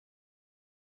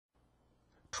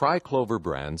Tri-Clover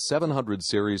brand 700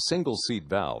 series single-seat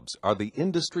valves are the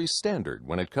industry standard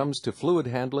when it comes to fluid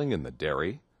handling in the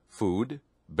dairy, food,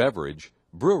 beverage,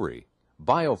 brewery,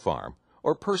 biofarm,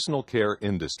 or personal care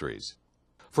industries.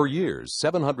 For years,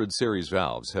 700 series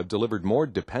valves have delivered more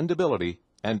dependability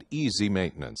and easy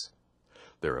maintenance.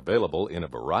 They're available in a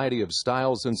variety of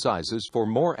styles and sizes for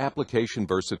more application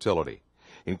versatility,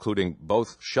 including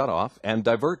both shut-off and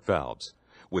divert valves,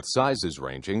 with sizes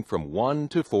ranging from 1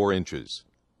 to 4 inches.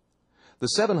 The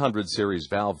 700 series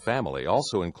valve family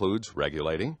also includes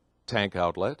regulating, tank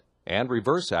outlet, and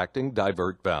reverse-acting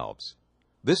divert valves.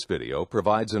 This video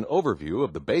provides an overview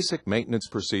of the basic maintenance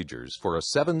procedures for a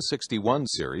 761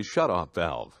 series shut-off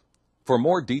valve. For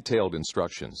more detailed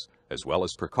instructions, as well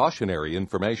as precautionary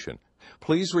information,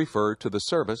 please refer to the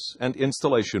Service and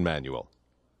Installation Manual.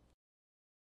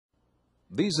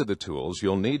 These are the tools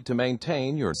you'll need to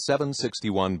maintain your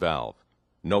 761 valve.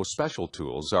 No special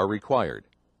tools are required.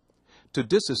 To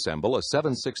disassemble a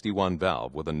 761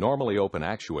 valve with a normally open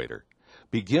actuator,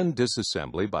 begin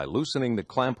disassembly by loosening the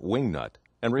clamp wing nut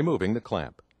and removing the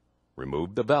clamp.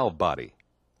 Remove the valve body.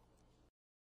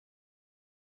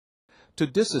 To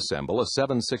disassemble a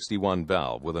 761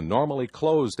 valve with a normally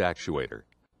closed actuator,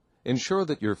 ensure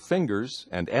that your fingers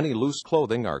and any loose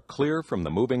clothing are clear from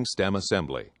the moving stem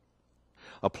assembly.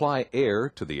 Apply air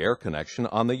to the air connection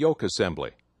on the yoke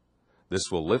assembly.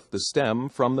 This will lift the stem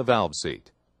from the valve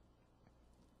seat.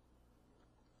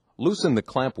 Loosen the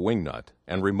clamp wing nut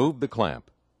and remove the clamp.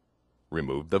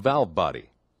 Remove the valve body.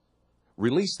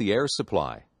 Release the air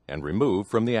supply and remove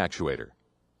from the actuator.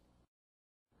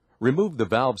 Remove the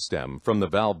valve stem from the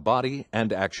valve body and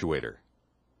actuator.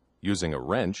 Using a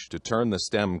wrench to turn the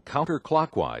stem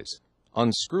counterclockwise,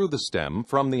 unscrew the stem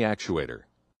from the actuator.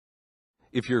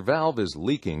 If your valve is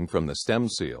leaking from the stem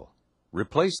seal,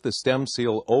 replace the stem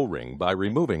seal O-ring by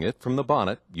removing it from the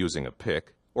bonnet using a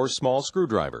pick or small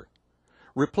screwdriver.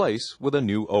 Replace with a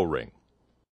new O-ring.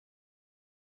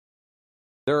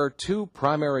 There are two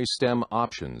primary stem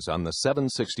options on the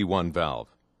 761 valve: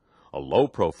 a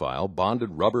low-profile bonded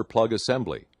rubber plug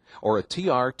assembly or a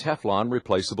TR Teflon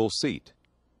replaceable seat.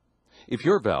 If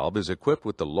your valve is equipped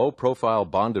with the low-profile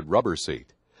bonded rubber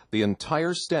seat, the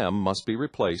entire stem must be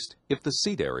replaced if the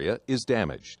seat area is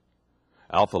damaged.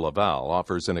 Alfa Laval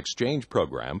offers an exchange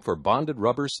program for bonded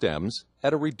rubber stems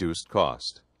at a reduced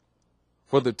cost.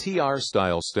 For the TR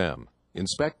style stem,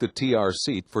 inspect the TR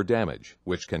seat for damage,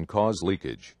 which can cause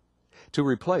leakage. To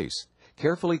replace,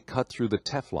 carefully cut through the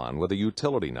Teflon with a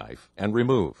utility knife and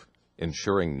remove,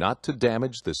 ensuring not to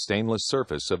damage the stainless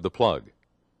surface of the plug.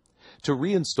 To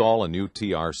reinstall a new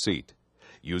TR seat,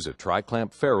 use a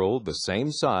tri-clamp ferrule the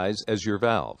same size as your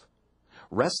valve.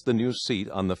 Rest the new seat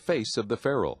on the face of the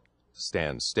ferrule.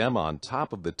 Stand stem on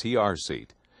top of the TR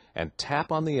seat and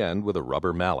tap on the end with a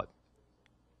rubber mallet.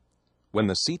 When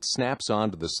the seat snaps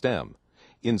onto the stem,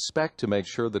 inspect to make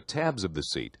sure the tabs of the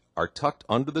seat are tucked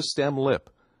under the stem lip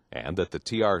and that the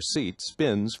TR seat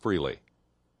spins freely.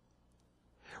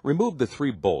 Remove the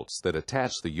 3 bolts that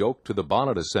attach the yoke to the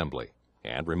bonnet assembly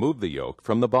and remove the yoke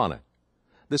from the bonnet.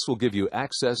 This will give you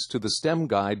access to the stem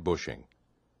guide bushing.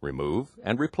 Remove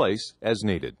and replace as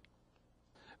needed.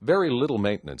 Very little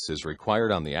maintenance is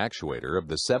required on the actuator of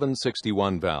the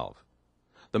 761 valve.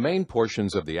 The main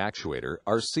portions of the actuator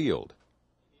are sealed.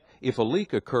 If a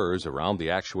leak occurs around the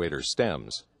actuator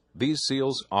stems, these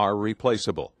seals are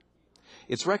replaceable.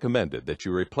 It's recommended that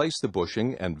you replace the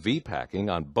bushing and V-packing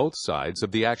on both sides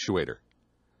of the actuator.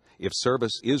 If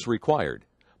service is required,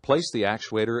 place the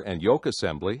actuator and yoke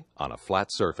assembly on a flat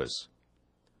surface.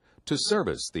 To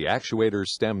service the actuator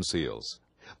stem seals,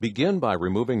 begin by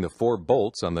removing the 4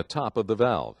 bolts on the top of the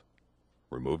valve.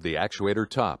 Remove the actuator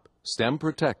top, stem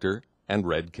protector, and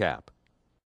red cap.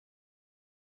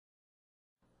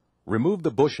 Remove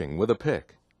the bushing with a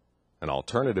pick. An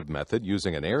alternative method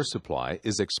using an air supply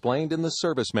is explained in the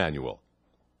service manual.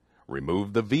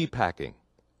 Remove the V-packing.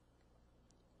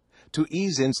 To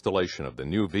ease installation of the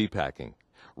new V-packing,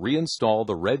 reinstall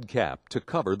the red cap to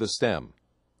cover the stem.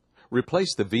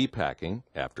 Replace the V-packing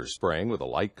after spraying with a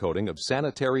light coating of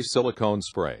Sanitary silicone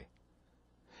spray.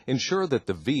 Ensure that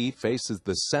the V faces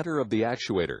the center of the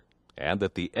actuator and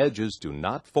that the edges do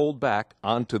not fold back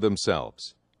onto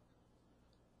themselves.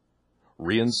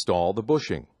 Reinstall the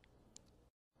bushing.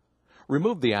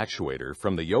 Remove the actuator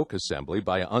from the yoke assembly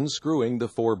by unscrewing the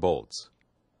 4 bolts.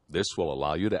 This will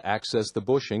allow you to access the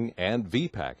bushing and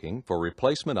V-packing for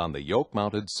replacement on the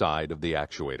yoke-mounted side of the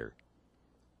actuator.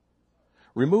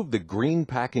 Remove the green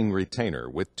packing retainer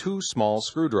with 2 small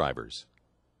screwdrivers.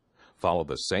 Follow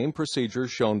the same procedure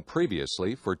shown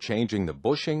previously for changing the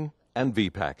bushing and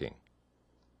V-packing.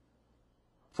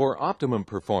 For optimum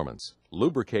performance,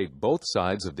 lubricate both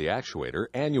sides of the actuator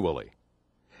annually.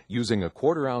 Using a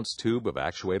 1/4 ounce tube of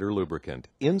actuator lubricant,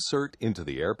 insert into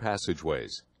the air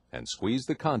passageways and squeeze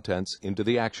the contents into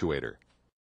the actuator.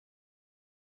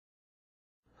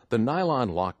 The nylon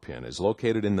lock pin is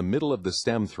located in the middle of the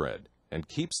stem thread and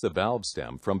keeps the valve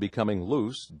stem from becoming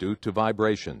loose due to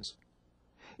vibrations.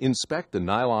 Inspect the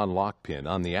nylon lock pin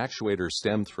on the actuator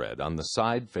stem thread on the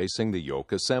side facing the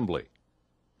yoke assembly.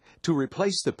 To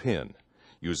replace the pin,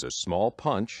 use a small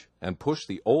punch and push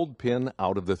the old pin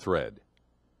out of the thread.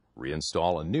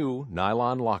 Reinstall a new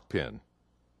nylon lock pin.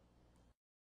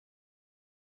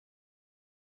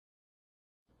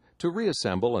 To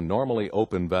reassemble a normally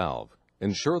open valve,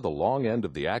 ensure the long end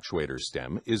of the actuator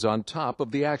stem is on top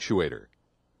of the actuator.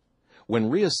 When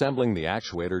reassembling the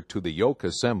actuator to the yoke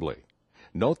assembly,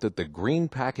 note that the green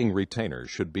packing retainer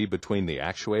should be between the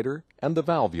actuator and the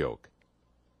valve yoke.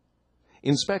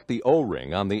 Inspect the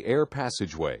O-ring on the air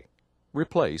passageway.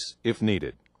 Replace if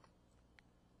needed.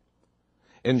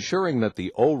 Ensuring that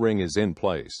the O-ring is in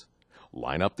place,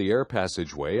 line up the air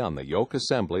passageway on the yoke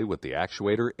assembly with the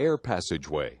actuator air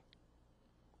passageway.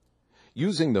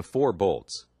 Using the 4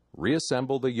 bolts,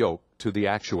 reassemble the yoke to the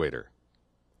actuator.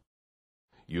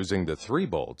 Using the 3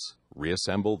 bolts,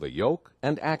 reassemble the yoke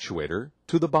and actuator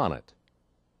to the bonnet.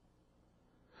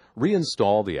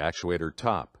 Reinstall the actuator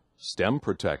top, stem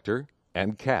protector,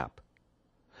 and cap.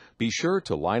 Be sure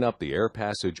to line up the air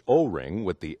passage O-ring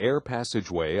with the air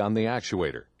passageway on the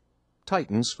actuator.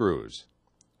 Tighten screws.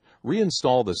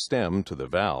 Reinstall the stem to the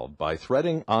valve by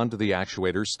threading onto the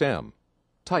actuator stem.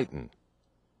 Tighten.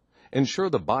 Ensure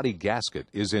the body gasket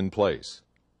is in place.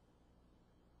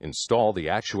 Install the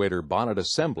actuator bonnet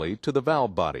assembly to the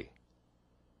valve body.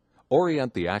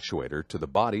 Orient the actuator to the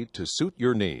body to suit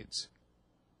your needs.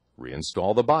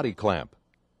 Reinstall the body clamp.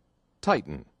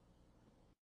 Tighten.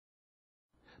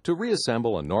 To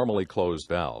reassemble a normally closed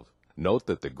valve, note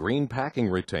that the green packing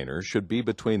retainer should be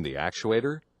between the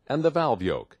actuator and the valve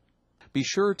yoke. Be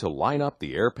sure to line up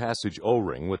the air passage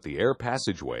O-ring with the air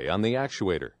passageway on the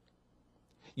actuator.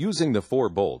 Using the 4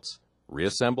 bolts,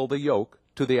 reassemble the yoke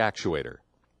to the actuator.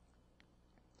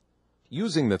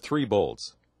 Using the 3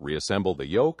 bolts, reassemble the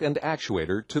yoke and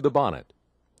actuator to the bonnet.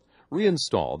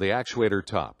 Reinstall the actuator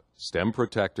top, stem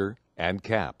protector, and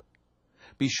cap.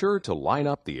 Be sure to line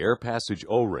up the air passage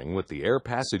O-ring with the air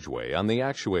passageway on the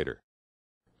actuator.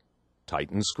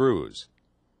 Tighten screws.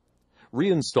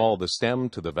 Reinstall the stem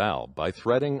to the valve by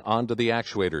threading onto the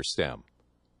actuator stem.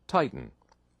 Tighten.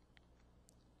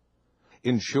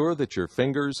 Ensure that your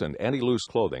fingers and any loose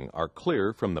clothing are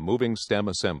clear from the moving stem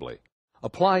assembly.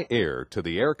 Apply air to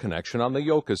the air connection on the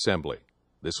yoke assembly.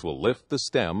 This will lift the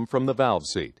stem from the valve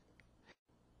seat.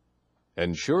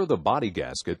 Ensure the body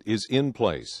gasket is in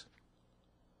place.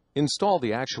 Install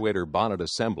the actuator bonnet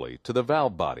assembly to the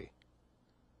valve body.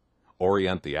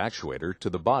 Orient the actuator to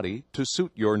the body to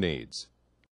suit your needs.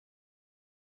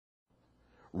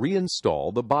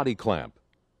 Reinstall the body clamp.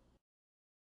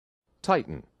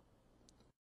 Tighten.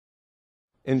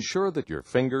 Ensure that your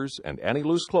fingers and any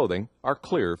loose clothing are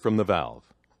clear from the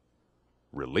valve.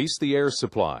 Release the air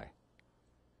supply.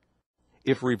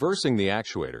 If reversing the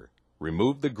actuator,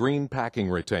 remove the green packing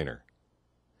retainer.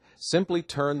 Simply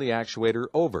turn the actuator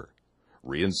over.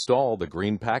 Reinstall the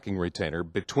green packing retainer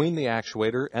between the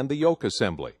actuator and the yoke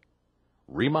assembly.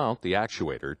 Remount the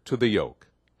actuator to the yoke.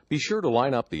 Be sure to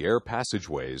line up the air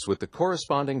passageways with the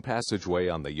corresponding passageway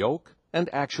on the yoke and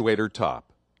actuator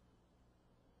top.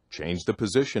 Change the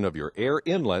position of your air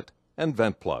inlet and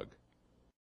vent plug.